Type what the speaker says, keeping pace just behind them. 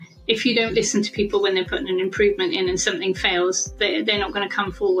if you don't listen to people when they're putting an improvement in and something fails, they're not going to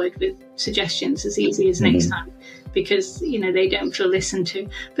come forward with suggestions as easy as next time, because they don't feel listened to.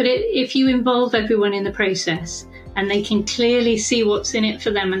 But if you involve everyone in the process and they can clearly see what's in it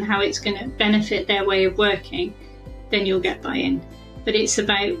for them and how it's going to benefit their way of working, then you'll get buy-in. But it's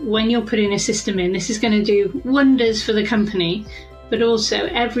about, when you're putting a system in, this is going to do wonders for the company, but also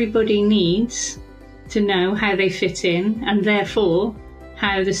everybody needs to know how they fit in, and therefore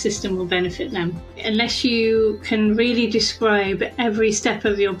how the system will benefit them. Unless you can really describe every step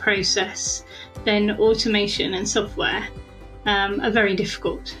of your process, then automation and software are very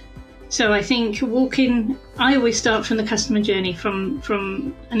difficult. So I think I always start from the customer journey,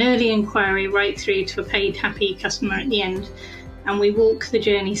 from an early inquiry right through to a paid, happy customer at the end. And we walk the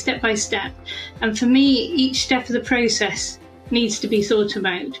journey step by step. And for me, each step of the process needs to be thought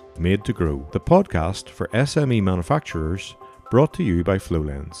about. Made to Grow, the podcast for SME manufacturers, brought to you by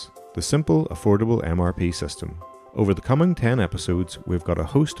FlowLens, the simple, affordable MRP system. Over the coming 10 episodes, we've got a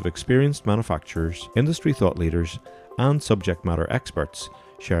host of experienced manufacturers, industry thought leaders, and subject matter experts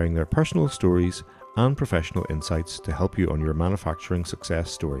sharing their personal stories and professional insights to help you on your manufacturing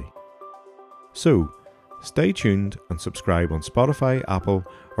success story. So, stay tuned and subscribe on Spotify, Apple,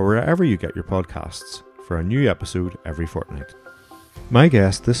 or wherever you get your podcasts for a new episode every fortnight. My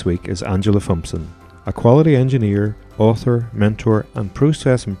guest this week is Angela Fumpson, a quality engineer, author, mentor, and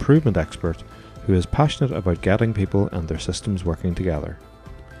process improvement expert who is passionate about getting people and their systems working together.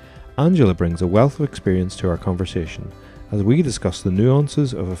 Angela brings a wealth of experience to our conversation as we discuss the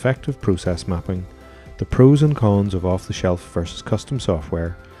nuances of effective process mapping, the pros and cons of off-the-shelf versus custom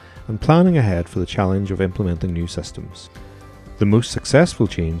software, and planning ahead for the challenge of implementing new systems. The most successful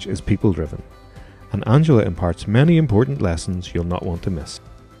change is people-driven, and Angela imparts many important lessons you'll not want to miss.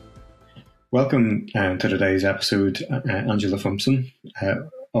 Welcome to today's episode, Angela Fumpson,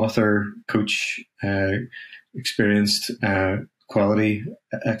 author, coach, experienced quality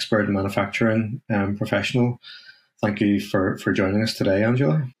expert in manufacturing professional. Thank you for joining us today,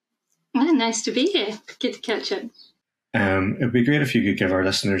 Angela. Well, nice to be here. Good to catch up. It'd be great if you could give our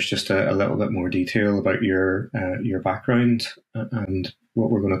listeners just a little bit more detail about your background and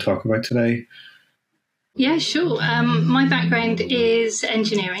what we're going to talk about today. Yeah, sure. My background is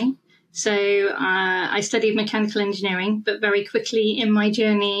engineering. So I studied mechanical engineering, but very quickly in my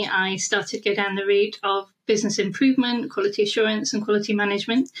journey, I started to go down the route of business improvement, quality assurance and quality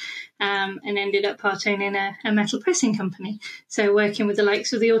management, and ended up part-owning a metal pressing company. So working with the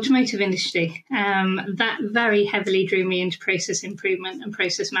likes of the automotive industry. That very heavily drew me into process improvement and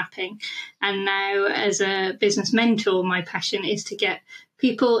process mapping. And now as a business mentor, my passion is to get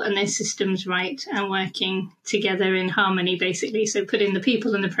people and their systems right and working together in harmony, basically. So putting the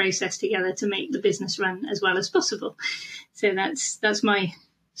people and the process together to make the business run as well as possible. So that's my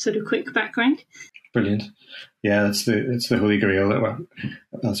sort of quick background. Brilliant. Yeah, it's the holy grail.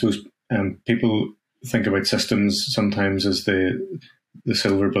 I suppose people think about systems sometimes as the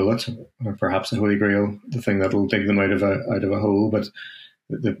silver bullet, or perhaps the holy grail, the thing that will dig them out of a hole. But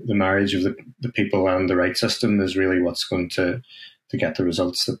the marriage of the people and the right system is really what's going to get the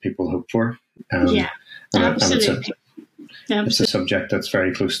results that people hope for. Yeah, absolutely. It's a subject that's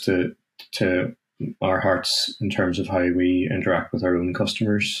very close to our hearts in terms of how we interact with our own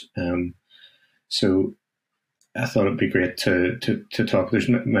customers. So I thought it'd be great to talk. There's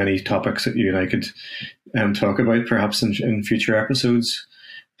many topics that you and I could talk about perhaps in future episodes.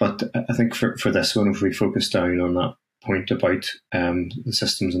 But I think for this one, if we focus down on that point about the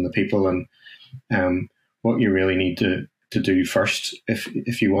systems and the people and what you really need to do first,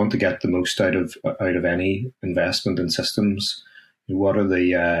 if you want to get the most out of any investment in systems, what are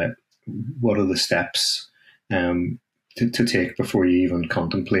the steps to take before you even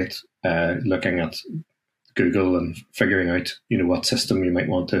contemplate looking at Google and figuring out what system you might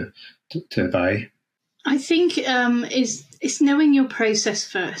want to buy? I think it's knowing your process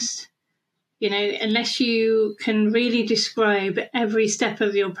first. Unless you can really describe every step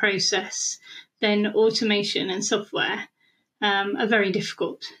of your process, then automation and software are very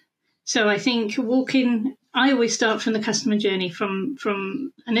difficult. So I think I always start from the customer journey, from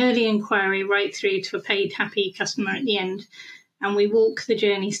an early inquiry right through to a paid, happy customer at the end. And we walk the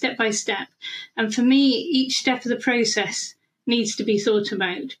journey step by step. And for me, each step of the process needs to be thought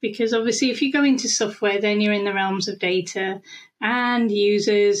about, because obviously if you go into software, then you're in the realms of data and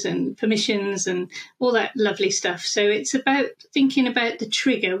users and permissions and all that lovely stuff. So it's about thinking about the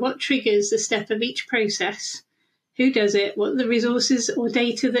trigger. What triggers the step of each process? Who does it? What are the resources or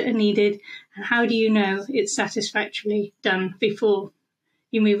data that are needed? And how do you know it's satisfactorily done before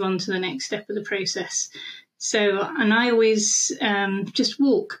you move on to the next step of the process? So, and I always just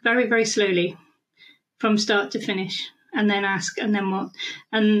walk very, very slowly from start to finish, and then ask, and then what?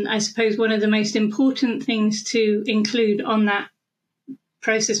 And I suppose one of the most important things to include on that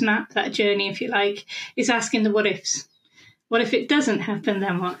process map, that journey, if you like, is asking the what ifs. What if it doesn't happen,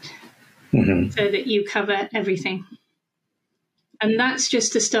 then what? So that you cover everything. And that's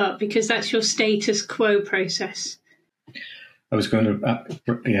just a start, because that's your status quo process. I was going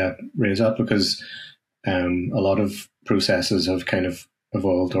to raise that because a lot of processes have kind of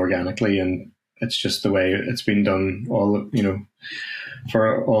evolved organically, and it's just the way it's been done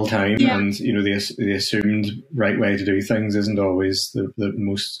for all time. Yeah. And the assumed right way to do things isn't always the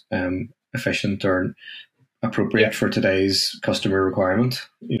most efficient or appropriate for today's customer requirement.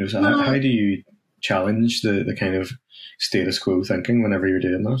 So how do you challenge the kind of status quo thinking whenever you're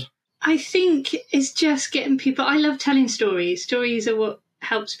doing that? I think it's just getting people. I love telling stories. Stories are what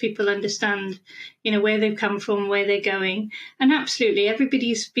helps people understand, where they've come from, where they're going. And absolutely,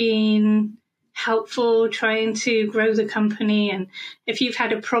 everybody's been helpful trying to grow the company. And if you've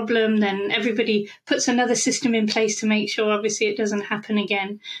had a problem, then everybody puts another system in place to make sure, obviously, it doesn't happen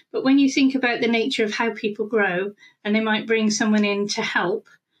again. But when you think about the nature of how people grow, and they might bring someone in to help,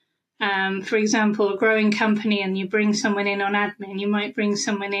 for example, a growing company, and you bring someone in on admin, you might bring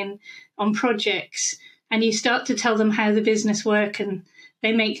someone in on projects, and you start to tell them how the business work, and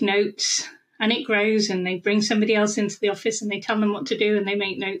they make notes, and it grows, and they bring somebody else into the office and they tell them what to do, and they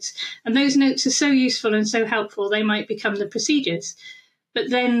make notes. And those notes are so useful and so helpful, they might become the procedures. But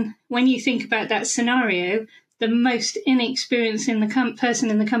then when you think about that scenario, the most inexperienced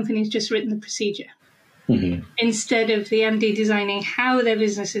person in the company has just written the procedure. Instead of the MD designing how their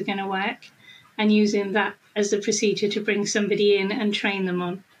business is going to work and using that as the procedure to bring somebody in and train them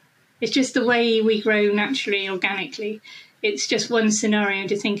on. It's just the way we grow naturally, organically. It's just one scenario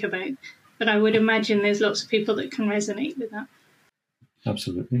to think about. But I would imagine there's lots of people that can resonate with that.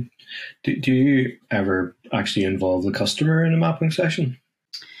 Absolutely. Do you ever actually involve the customer in a mapping session?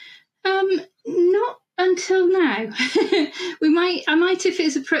 Not until now. I might if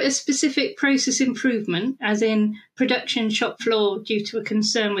it's a specific process improvement, as in production shop floor due to a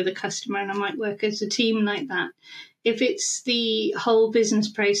concern with a customer, and I might work as a team like that. If it's the whole business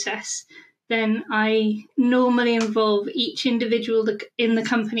process, then I normally involve each individual in the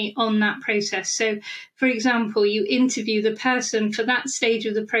company on that process. So, for example, you interview the person for that stage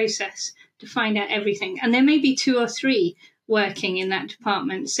of the process to find out everything. And there may be 2 or 3 working in that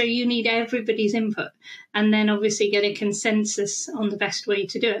department. So you need everybody's input, and then obviously get a consensus on the best way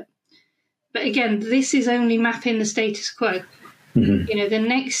to do it. But again, this is only mapping the status quo. The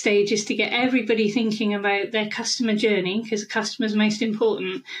next stage is to get everybody thinking about their customer journey, because the customer is most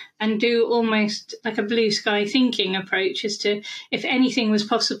important, and do almost like a blue sky thinking approach as to, if anything was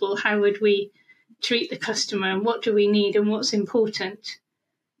possible, how would we treat the customer, and what do we need, and what's important?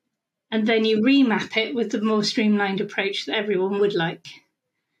 And then you remap it with the more streamlined approach that everyone would like.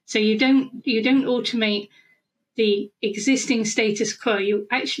 So you don't automate the existing status quo, you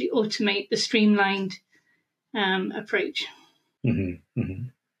actually automate the streamlined approach. And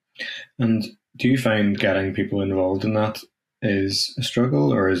do you find getting people involved in that is a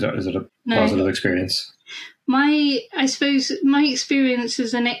struggle, or is it a positive experience? I suppose my experience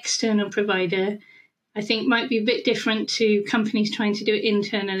as an external provider, I think, might be a bit different to companies trying to do it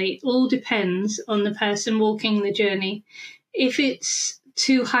internally. It all depends on the person walking the journey. If it's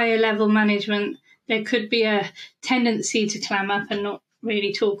too higher level management, there could be a tendency to clam up and not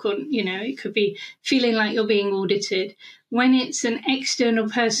really talk on, it could be feeling like you're being audited. When it's an external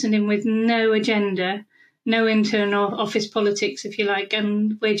person in with no agenda, no internal office politics, if you like,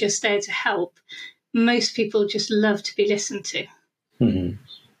 and we're just there to help, most people just love to be listened to.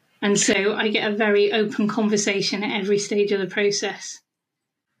 And so I get a very open conversation at every stage of the process.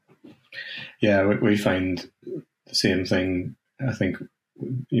 Yeah, we find the same thing. I think,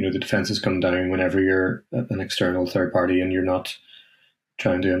 the defences come down whenever you're an external third party and you're not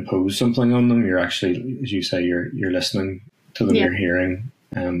trying to impose something on them. You're actually, as you say, you're listening to them. You're hearing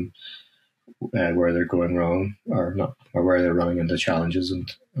where they're going wrong or not, or where they're running into challenges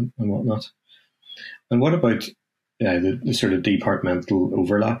and whatnot. And what about the sort of departmental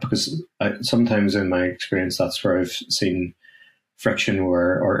overlap? Because sometimes in my experience, that's where I've seen friction,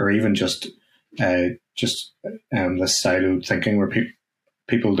 or even just this siloed thinking where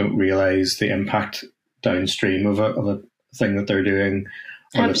people don't realise the impact downstream of a thing that they're doing,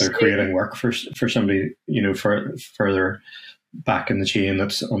 or that they're creating work for somebody, for further back in the chain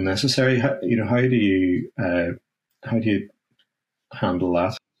that's unnecessary. How do you handle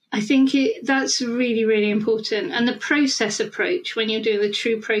that? I think that's really, really important. And the process approach, when you're doing the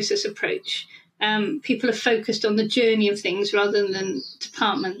true process approach, people are focused on the journey of things rather than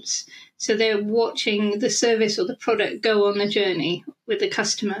departments. So they're watching the service or the product go on the journey with the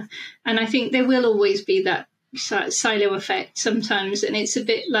customer. And I think there will always be that silo effect sometimes, and it's a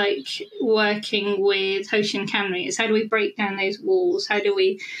bit like working with Hoshin Kanri. It's how do we break down those walls? How do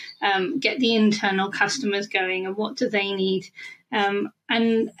we get the internal customers going, and what do they need?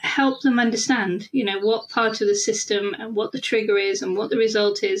 And help them understand, what part of the system and what the trigger is and what the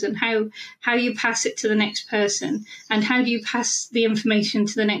result is, and how you pass it to the next person, and how do you pass the information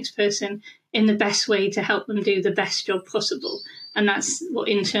to the next person in the best way to help them do the best job possible. And that's what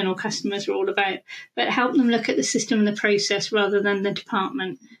internal customers are all about. But help them look at the system and the process rather than the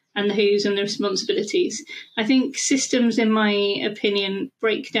department and the who's and the responsibilities. I think systems, in my opinion,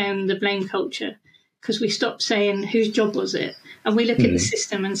 break down the blame culture, because we stop saying whose job was it, and we look at the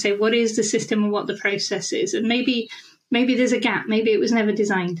system and say what is the system and what the process is. And maybe there's a gap. Maybe it was never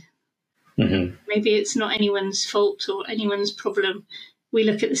designed. Maybe it's not anyone's fault or anyone's problem. We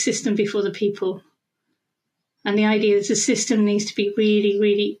look at the system before the people. And the idea is the system needs to be really,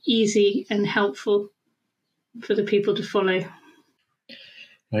 really easy and helpful for the people to follow.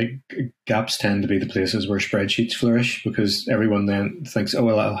 Like, gaps tend to be the places where spreadsheets flourish, because everyone then thinks, oh,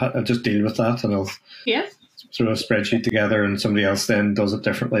 well, I'll just deal with that, and I'll throw a spreadsheet together, and somebody else then does it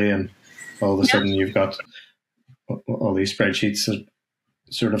differently, and all of a sudden you've got all these spreadsheets that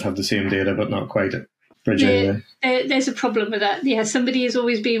sort of have the same data but not quite bridging. There's a problem with that. Yeah, somebody is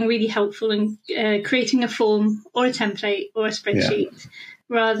always being really helpful in creating a form or a template or a spreadsheet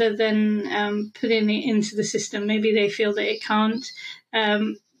rather than putting it into the system. Maybe they feel that it can't.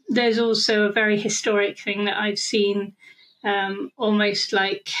 There's also a very historic thing that I've seen, almost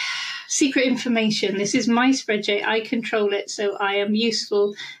like secret information. This is my spreadsheet. I control it, so I am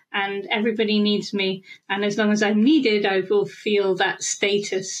useful and everybody needs me. And as long as I'm needed, I will feel that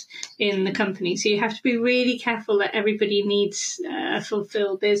status in the company. So you have to be really careful that everybody needs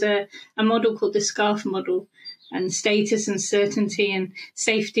fulfilled. There's a model called the SCARF model, and status and certainty and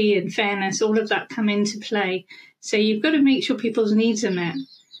safety and fairness, all of that come into play. So you've got to make sure people's needs are met.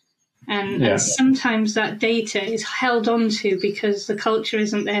 And sometimes that data is held on to because the culture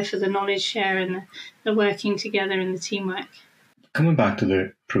isn't there for the knowledge share and the working together and the teamwork. Coming back to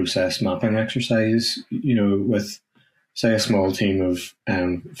the process mapping exercise, with, say, a small team of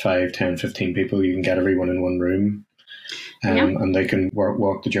 5, 10, 15 people, you can get everyone in one room and they can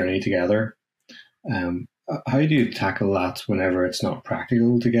walk the journey together. How do you tackle that whenever it's not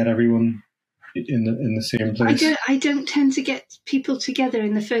practical to get everyone in the same place? I don't tend to get people together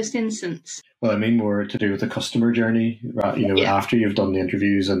in the first instance. Well, I mean more to do with the customer journey, after you've done the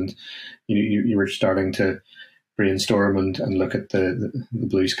interviews and you were starting to brainstorm and look at the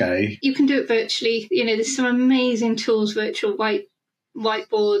blue sky. You can do it virtually. There's some amazing tools, virtual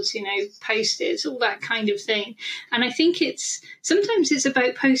whiteboards, Post-its, all that kind of thing. And I think sometimes it's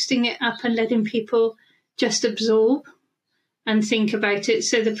about posting it up and letting people just absorb and think about it.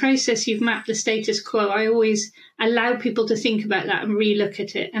 So the process, you've mapped the status quo. I always allow people to think about that and relook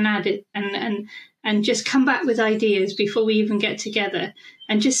at it and add it and just come back with ideas before we even get together,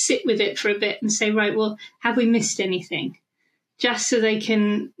 and just sit with it for a bit and say, right, well, have we missed anything? Just so they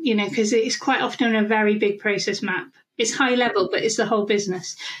can, because it's quite often a very big process map. It's high level, but it's the whole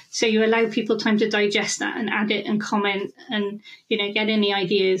business. So you allow people time to digest that and add it and comment and, get any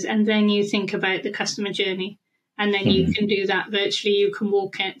ideas. And then you think about the customer journey. And then you can do that virtually, you can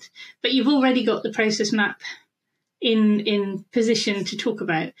walk it. But you've already got the process map in position to talk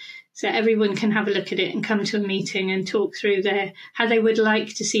about. So everyone can have a look at it and come to a meeting and talk through how they would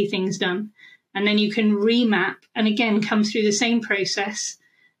like to see things done. And then you can remap and again come through the same process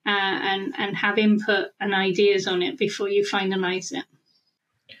and have input and ideas on it before you finalise it.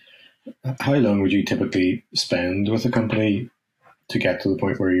 How long would you typically spend with a company to get to the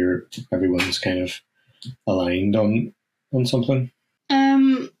point where everyone's kind of aligned on something?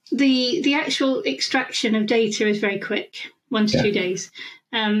 The actual extraction of data is very quick, 1 to 2 days.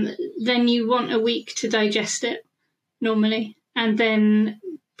 Then you want a week to digest it normally, and then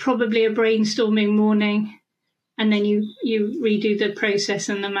probably a brainstorming morning, and then you redo the process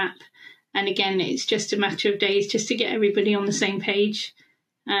and the map. And again, it's just a matter of days just to get everybody on the same page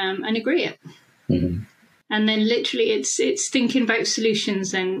and agree it. Mm-hmm. And then literally it's thinking about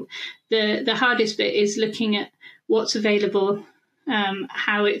solutions. Then the hardest bit is looking at what's available,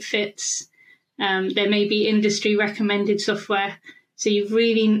 how it fits. There may be industry recommended software. So you've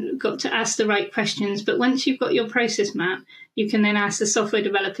really got to ask the right questions. But once you've got your process map, you can then ask the software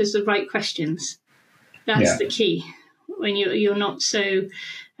developers the right questions. That's the key when you're not so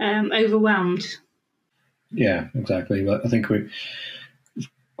overwhelmed. Yeah, exactly. But I think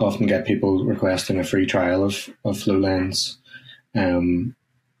often get people requesting a free trial of FlowLens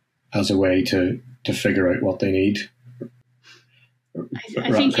as a way to figure out what they need.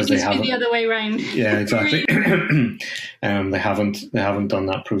 I think it needs to be the other way around. Yeah, exactly. They haven't done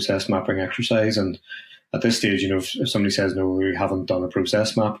that process mapping exercise, and at this stage, if somebody says no, we haven't done a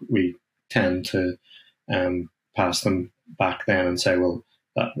process map, we tend to pass them back then and say, well,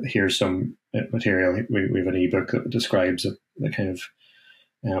 here's some material. We have an ebook that describes the kind of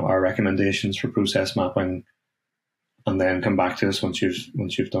our recommendations for process mapping, and then come back to us once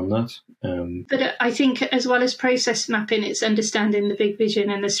you've done that. But I think as well as process mapping, it's understanding the big vision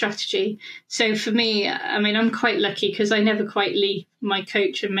and the strategy. So for me, I mean, I'm quite lucky because I never quite leave my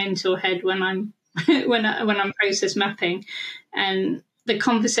coach and mentor head when I'm when I'm process mapping, and the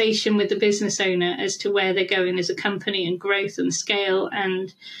conversation with the business owner as to where they're going as a company and growth and scale,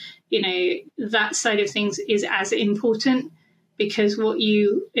 and that side of things is as important, because what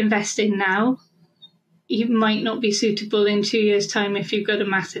you invest in now, you might not be suitable in 2 years' time if you've got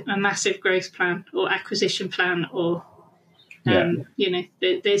a massive growth plan or acquisition plan, or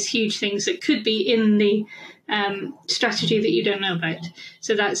there's huge things that could be in the strategy that you don't know about.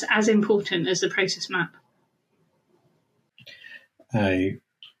 So that's as important as the process map.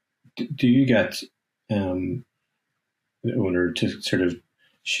 Do you get the owner to sort of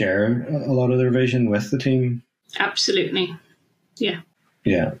share a lot of their vision with the team? Absolutely. Yeah.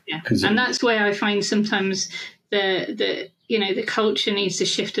 Yeah. And that's where I find sometimes the culture needs to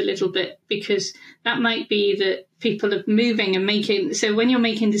shift a little bit, because that might be that people are moving and making. So when you're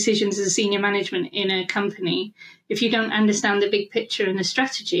making decisions as a senior management in a company, if you don't understand the big picture and the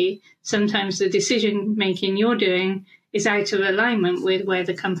strategy, sometimes the decision making you're doing is out of alignment with where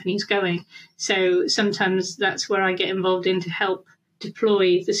the company's going. So sometimes that's where I get involved in to help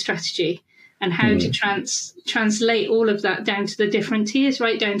deploy the strategy and how to translate all of that down to the different tiers,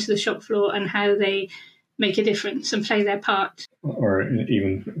 right down to the shop floor, and how they make a difference and play their part. Or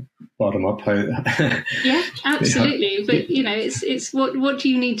even bottom up. Yeah, absolutely. But it's what do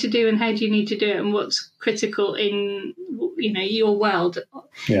you need to do and how do you need to do it, and what's critical in your world,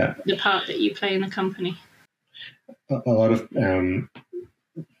 the part that you play in the company. A lot of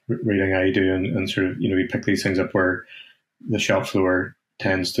reading I do, and sort of we pick these things up where the shop floor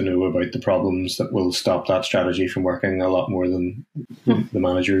tends to know about the problems that will stop that strategy from working a lot more than the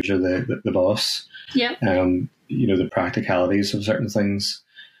managers or the boss. Yeah. The practicalities of certain things.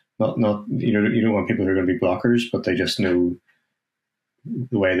 Not you don't want people who are going to be blockers, but they just know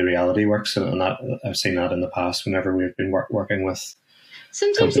the way the reality works, and that I've seen that in the past whenever we've been working with.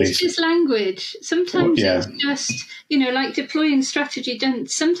 Sometimes companies. It's just language. Sometimes it's just, like deploying strategy.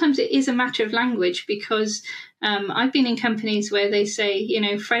 Sometimes it is a matter of language, because I've been in companies where they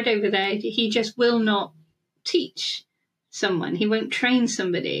say, Fred over there, he just will not teach someone. He won't train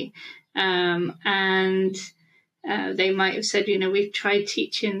somebody. And they might have said, we've tried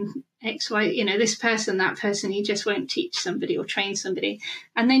teaching X, Y, this person, that person, he just won't teach somebody or train somebody.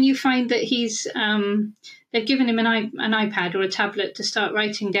 And then you find that they've given him an iPad or a tablet to start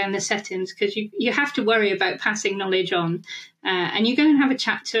writing down the settings, because you have to worry about passing knowledge on. And you go and have a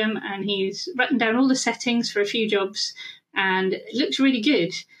chat to him, and he's written down all the settings for a few jobs, and it looks really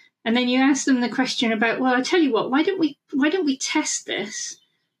good. And then you ask them the question about, well, I tell you what, why don't we test this?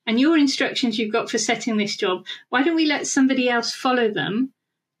 And your instructions you've got for setting this job, why don't we let somebody else follow them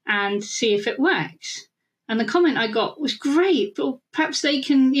and see if it works? And the comment I got was great, but perhaps they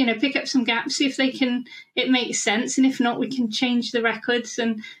can, pick up some gaps, see if it makes sense. And if not, we can change the records.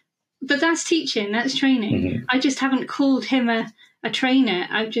 But that's teaching, that's training. Mm-hmm. I just haven't called him a trainer.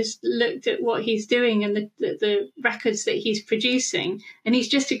 I've just looked at what he's doing and the records that he's producing. And he's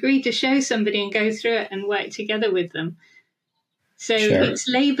just agreed to show somebody and go through it and work together with them. So It's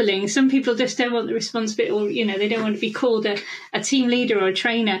labeling. Some people just don't want the responsibility, or, they don't want to be called a team leader or a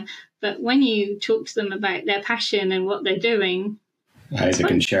trainer. But when you talk to them about their passion and what they're doing, they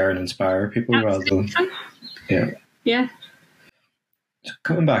can share and inspire people. Absolutely. Rather than yeah. So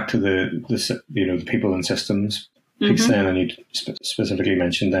coming back to the people and systems piece, then, and you specifically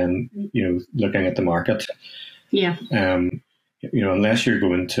mentioned then looking at the market. Yeah. Unless you're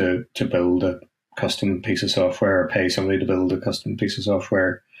going to build a custom piece of software or pay somebody to build a custom piece of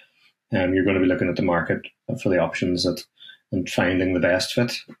software, you're going to be looking at the market for the options and finding the best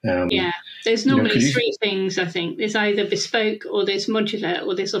fit. There's normally three things, I think. There's either bespoke, or there's modular,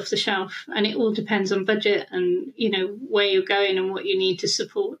 or there's off the shelf, and it all depends on budget and where you're going and what you need to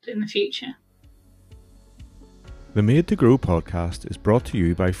support in the future. The Made to Grow podcast is brought to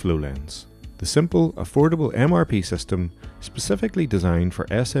you by FlowLens, the simple, affordable MRP system specifically designed for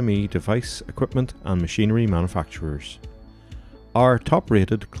SME device, equipment and machinery manufacturers. Our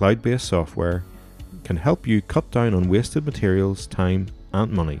top-rated cloud-based software can help you cut down on wasted materials, time and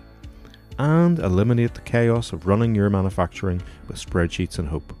money, and eliminate the chaos of running your manufacturing with spreadsheets and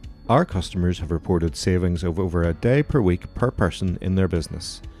hope. Our customers have reported savings of over a day per week per person in their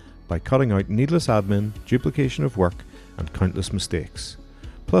business by cutting out needless admin, duplication of work and countless mistakes.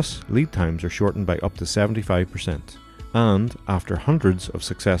 Plus, lead times are shortened by up to 75%. And after hundreds of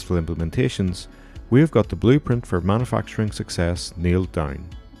successful implementations, we've got the blueprint for manufacturing success nailed down.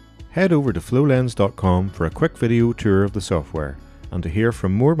 Head over to flowlens.com for a quick video tour of the software and to hear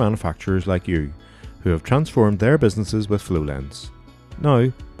from more manufacturers like you who have transformed their businesses with Flowlens.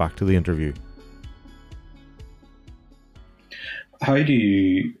 Now, back to the interview. How do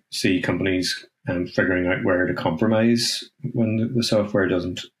you see companies figuring out where to compromise when the software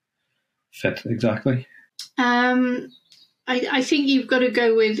doesn't fit exactly? I think you've got to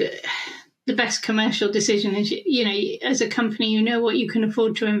go with the best commercial decision. As a company, you know what you can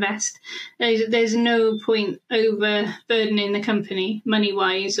afford to invest. There's no point overburdening the company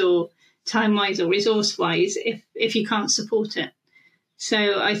money-wise or time-wise or resource-wise if you can't support it.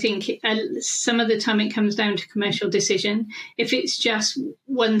 So I think some of the time it comes down to commercial decision. If it's just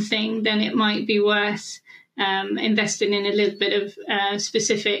one thing, then it might be worth investing in a little bit of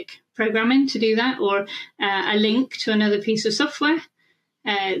specific programming to do that, or a link to another piece of software.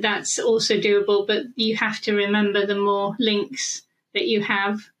 That's also doable, but you have to remember the more links that you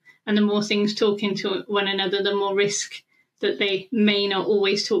have and the more things talking to one another, the more risk that they may not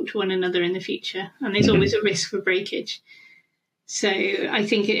always talk to one another in the future. And there's always a risk for breakage. So I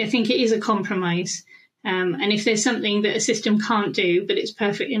think it is a compromise. And if there's something that a system can't do, but it's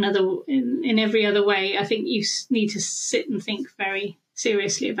perfect in every other way, I think you need to sit and think very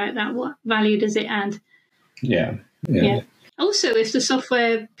seriously about that. What value does it add? Yeah. Also, if the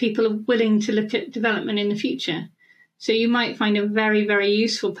software people are willing to look at development in the future, so you might find a very, very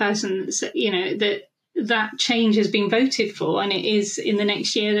useful person that change has been voted for, and it is in the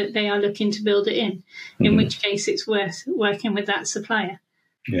next year that they are looking to build it in which case it's worth working with that supplier.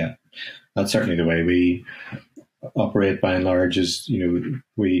 Yeah, that's certainly the way we operate by and large. Is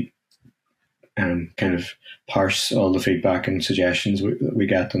we kind of parse all the feedback and suggestions we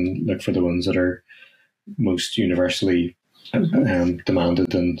get and look for the ones that are most universally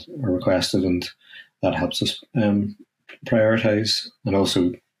demanded and or requested, and that helps us prioritize. And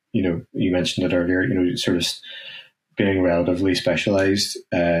also, you mentioned it earlier, sort of being relatively specialized.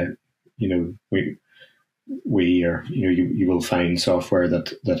 We are, you will find software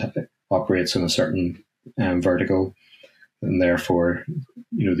that operates in a certain vertical, and therefore,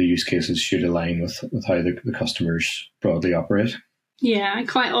 the use cases should align with how the customers broadly operate. Yeah, I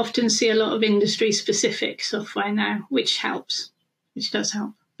quite often see a lot of industry-specific software now, which does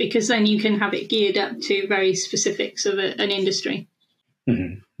help, because then you can have it geared up to very specifics of an industry.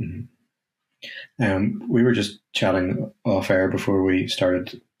 Mm-hmm. Mm-hmm. We were just chatting off air before we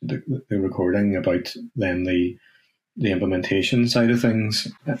started the recording about then the implementation side of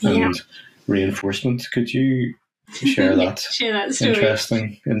things and reinforcement. Could you share that story?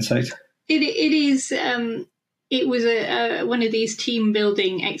 Interesting insight? It is. It was one of these team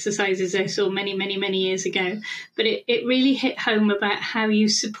building exercises I saw many, many, many years ago, but it really hit home about how you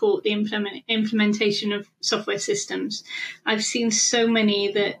support the implementation of software systems. I've seen so many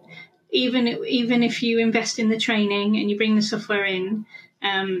that even if you invest in the training and you bring the software in,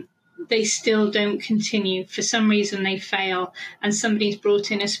 they still don't continue. For some reason, they fail, and somebody's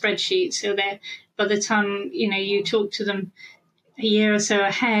brought in a spreadsheet, so by the time you talk to them a year or so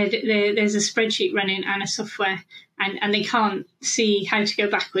ahead, there's a spreadsheet running and a software, and they can't see how to go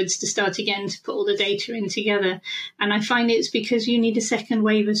backwards to start again to put all the data in together. And I find it's because you need a second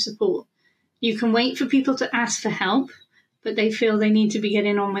wave of support. You can wait for people to ask for help, but they feel they need to be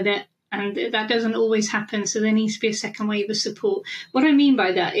getting on with it, and that doesn't always happen. So there needs to be a second wave of support. What I mean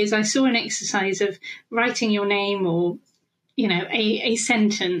by that is I saw an exercise of writing your name or a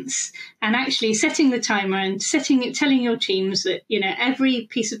sentence, and actually setting the timer and telling your teams that, every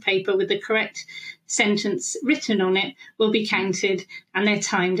piece of paper with the correct sentence written on it will be counted, and they're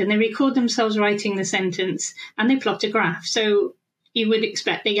timed, and they record themselves writing the sentence, and they plot a graph. So you would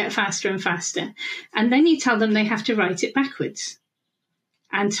expect they get faster and faster. And then you tell them they have to write it backwards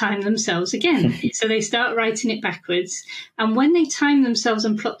and time themselves again. So they start writing it backwards. And when they time themselves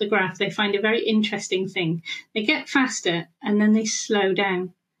and plot the graph, they find a very interesting thing. They get faster, and then they slow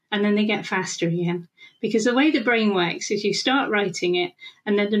down, and then they get faster again. Because the way the brain works is you start writing it,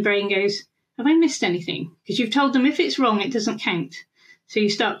 and then the brain goes, have I missed anything? Because you've told them if it's wrong, it doesn't count. So you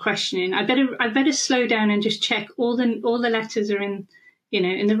start questioning. I better slow down and just check all the letters are in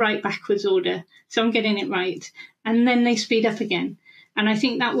in the right backwards order. So I'm getting it right. And then they speed up again. And I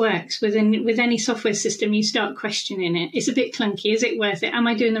think that works with any software system. You start questioning it. It's a bit clunky. Is it worth it? Am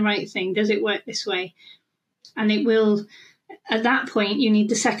I doing the right thing? Does it work this way? And it will, at that point, you need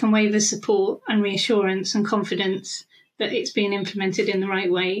the second wave of support and reassurance and confidence that it's being implemented in the right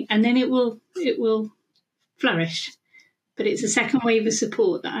way. And then it will flourish. But it's a second wave of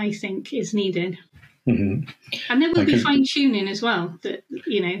support that I think is needed. Mm-hmm. And there will be fine tuning as well. That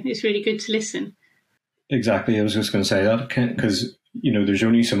it's really good to listen. Exactly. I was just going to say that because there's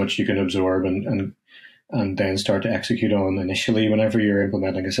only so much you can absorb and then start to execute on initially whenever you're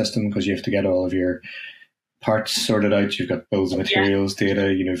implementing a system, because you have to get all of your parts sorted out. You've got bills of materials,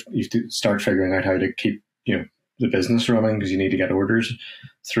 data. You have to start figuring out how to keep the business running, because you need to get orders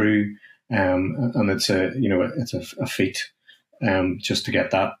through. And it's a feat just to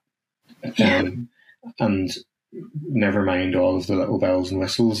get that. And never mind all of the little bells and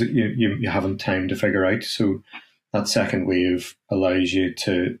whistles that you haven't time to figure out. So that second wave allows you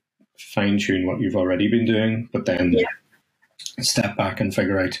to fine tune what you've already been doing, but then step back and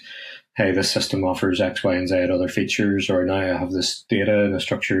figure out, hey, this system offers X, Y, and Z other features, or now I have this data in a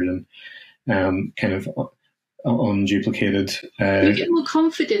structured and kind of unduplicated. You get more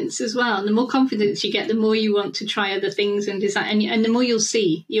confidence as well. And the more confidence you get, the more you want to try other things and design. And the more you'll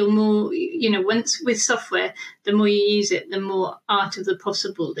see, you're more, once with software, the more you use it, the more art of the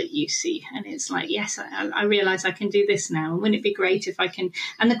possible that you see. And it's like, yes, I realize I can do this now. And wouldn't it be great if I can?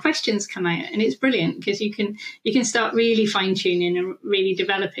 And the questions come out, and it's brilliant because you can start really fine tuning and really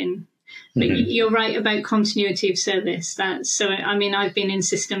developing. But you're right about continuity of service. I've been in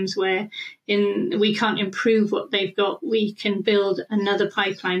systems where we can't improve what they've got. We can build another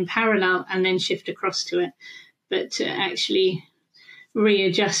pipeline parallel and then shift across to it. But to actually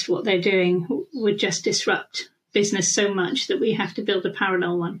readjust what they're doing would just disrupt business so much that we have to build a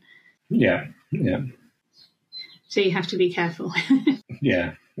parallel one. Yeah. So you have to be careful.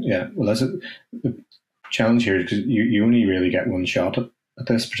 Yeah. Well, that's the challenge here, because you only really get one shot at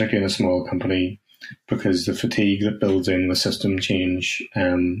this, particularly in a small company, because the fatigue that builds in with system change,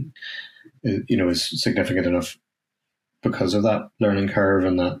 is significant enough because of that learning curve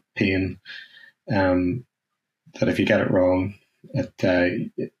and that pain, that if you get it wrong,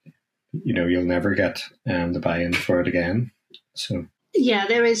 you'll never get the buy-in for it again. So. Yeah,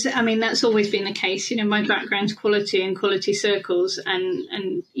 there is. That's always been the case. My background's quality and quality circles,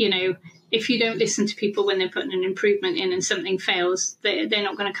 and if you don't listen to people when they're putting an improvement in and something fails, they're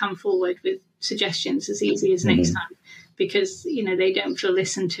not going to come forward with suggestions as easy as next time, because they don't feel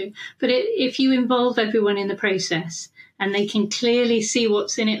listened to. But if you involve everyone in the process and they can clearly see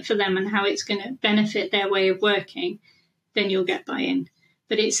what's in it for them and how it's going to benefit their way of working, then you'll get buy-in.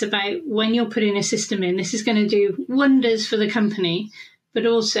 But it's about, when you're putting a system in, this is going to do wonders for the company, but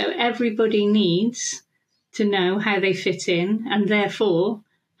also everybody needs to know how they fit in, and therefore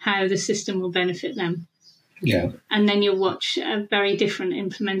how the system will benefit them. Yeah. And then you'll watch a very different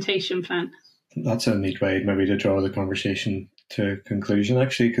implementation plan. That's a neat way maybe to draw the conversation to conclusion,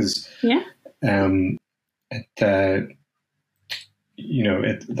 actually, because that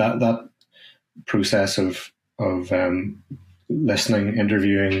process of listening,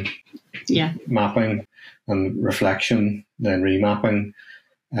 interviewing, mapping, and reflection, then remapping.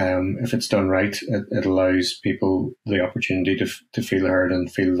 If it's done right, it allows people the opportunity to feel heard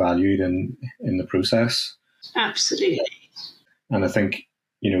and feel valued in the process. Absolutely. And I think,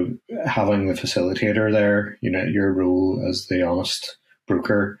 having the facilitator there, your role as the honest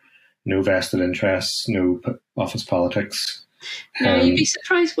broker, no vested interests, no office politics. No, you'd be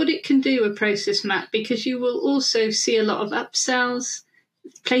surprised what it can do, a process map, because you will also see a lot of upsells,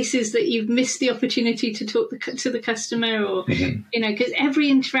 places that you've missed the opportunity to talk to the customer, or, because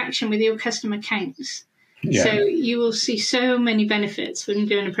every interaction with your customer counts. Yeah. So you will see so many benefits when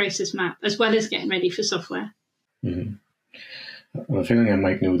doing a process map, as well as getting ready for software. Mm-hmm. I'm a feeling I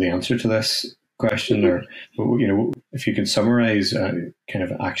might know the answer to this question, or, if you could summarize a kind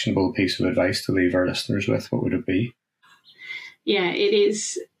of actionable piece of advice to leave our listeners with, what would it be? Yeah, it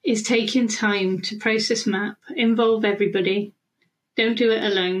is taking time to process map, involve everybody. Don't do it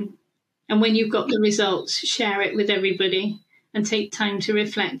alone. And when you've got the results, share it with everybody and take time to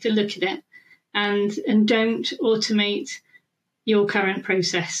reflect and look at it. And don't automate your current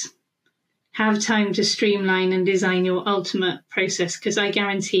process. Have time to streamline and design your ultimate process, because I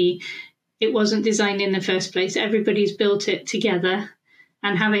guarantee it wasn't designed in the first place. Everybody's built it together.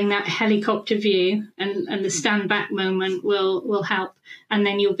 And having that helicopter view and the stand back moment will help. And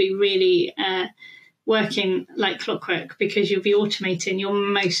then you'll be really working like clockwork, because you'll be automating your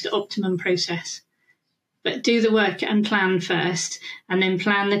most optimum process. but do the work and plan first, and then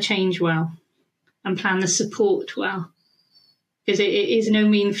plan the change well and plan the support well. Because it is no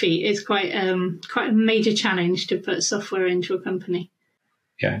mean feat. It's quite a major challenge to put software into a company.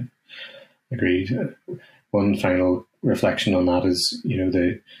 Yeah, agreed. One final reflection on that is,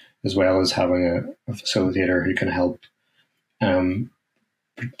 as well as having a facilitator who can help,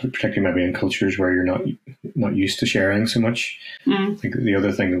 particularly maybe in cultures where you're not used to sharing so much. I think the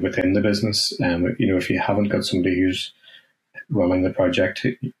other thing within the business, if you haven't got somebody who's running the project,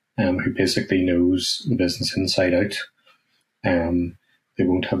 who basically knows the business inside out, they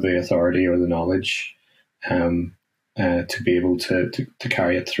won't have the authority or the knowledge to be able to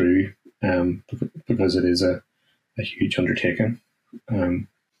carry it through, because it is a huge undertaking.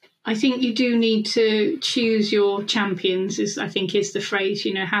 I think you do need to choose your champions, is the phrase.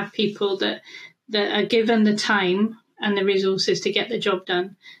 Have people that are given the time and the resources to get the job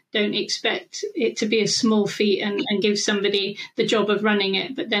done. Don't expect it to be a small feat and give somebody the job of running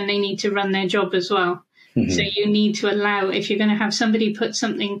it, but then they need to run their job as well. Mm-hmm. So you need to allow, if you're going to have somebody put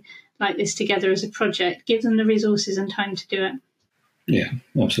something like this together as a project, give them the resources and time to do it. Yeah,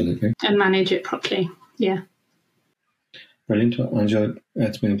 absolutely. And manage it properly. Yeah. Brilliant. Well, Angela,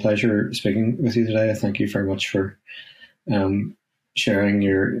 it's been a pleasure speaking with you today. I thank you very much for sharing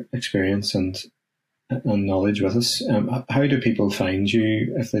your experience and knowledge with us. How do people find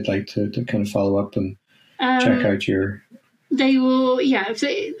you if they'd like to kind of follow up and check out your... They will,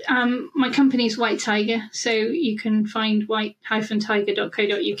 my company's White Tiger, so you can find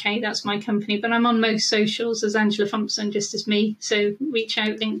white-tiger.co.uk. That's my company, but I'm on most socials as Angela Thompson, just as me. So reach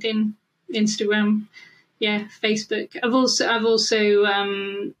out, LinkedIn, Instagram, Facebook. I've also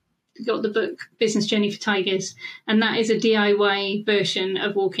got the book Business Journey for Tigers, and that is a DIY version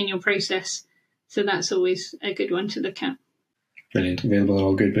of Walking Your Process. So that's always a good one to look at. Brilliant. Available at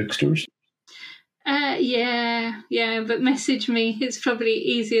all good bookstores? But message me. It's probably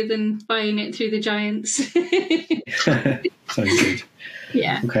easier than buying it through the giants. Sounds good.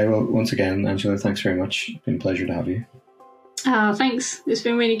 Yeah. Okay, well, once again, Angela, thanks very much. It's been a pleasure to have you. Thanks. It's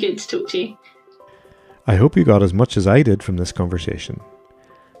been really good to talk to you. I hope you got as much as I did from this conversation.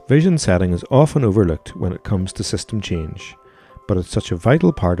 Vision setting is often overlooked when it comes to system change, but it's such a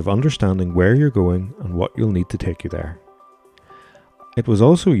vital part of understanding where you're going and what you'll need to take you there. It was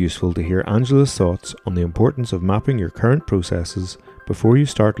also useful to hear Angela's thoughts on the importance of mapping your current processes before you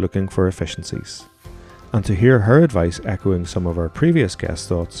start looking for efficiencies, and to hear her advice echoing some of our previous guest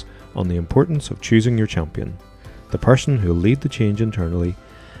thoughts on the importance of choosing your champion, the person who'll lead the change internally,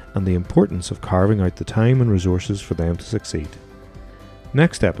 and the importance of carving out the time and resources for them to succeed.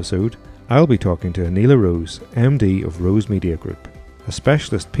 Next episode, I'll be talking to Anila Rose, MD of Rose Media Group, a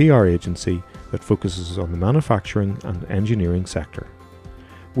specialist PR agency that focuses on the manufacturing and engineering sector.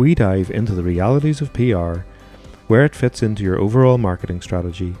 We dive into the realities of PR, where it fits into your overall marketing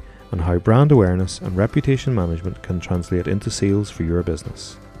strategy, and how brand awareness and reputation management can translate into sales for your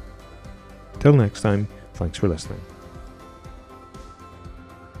business. Till next time, thanks for listening.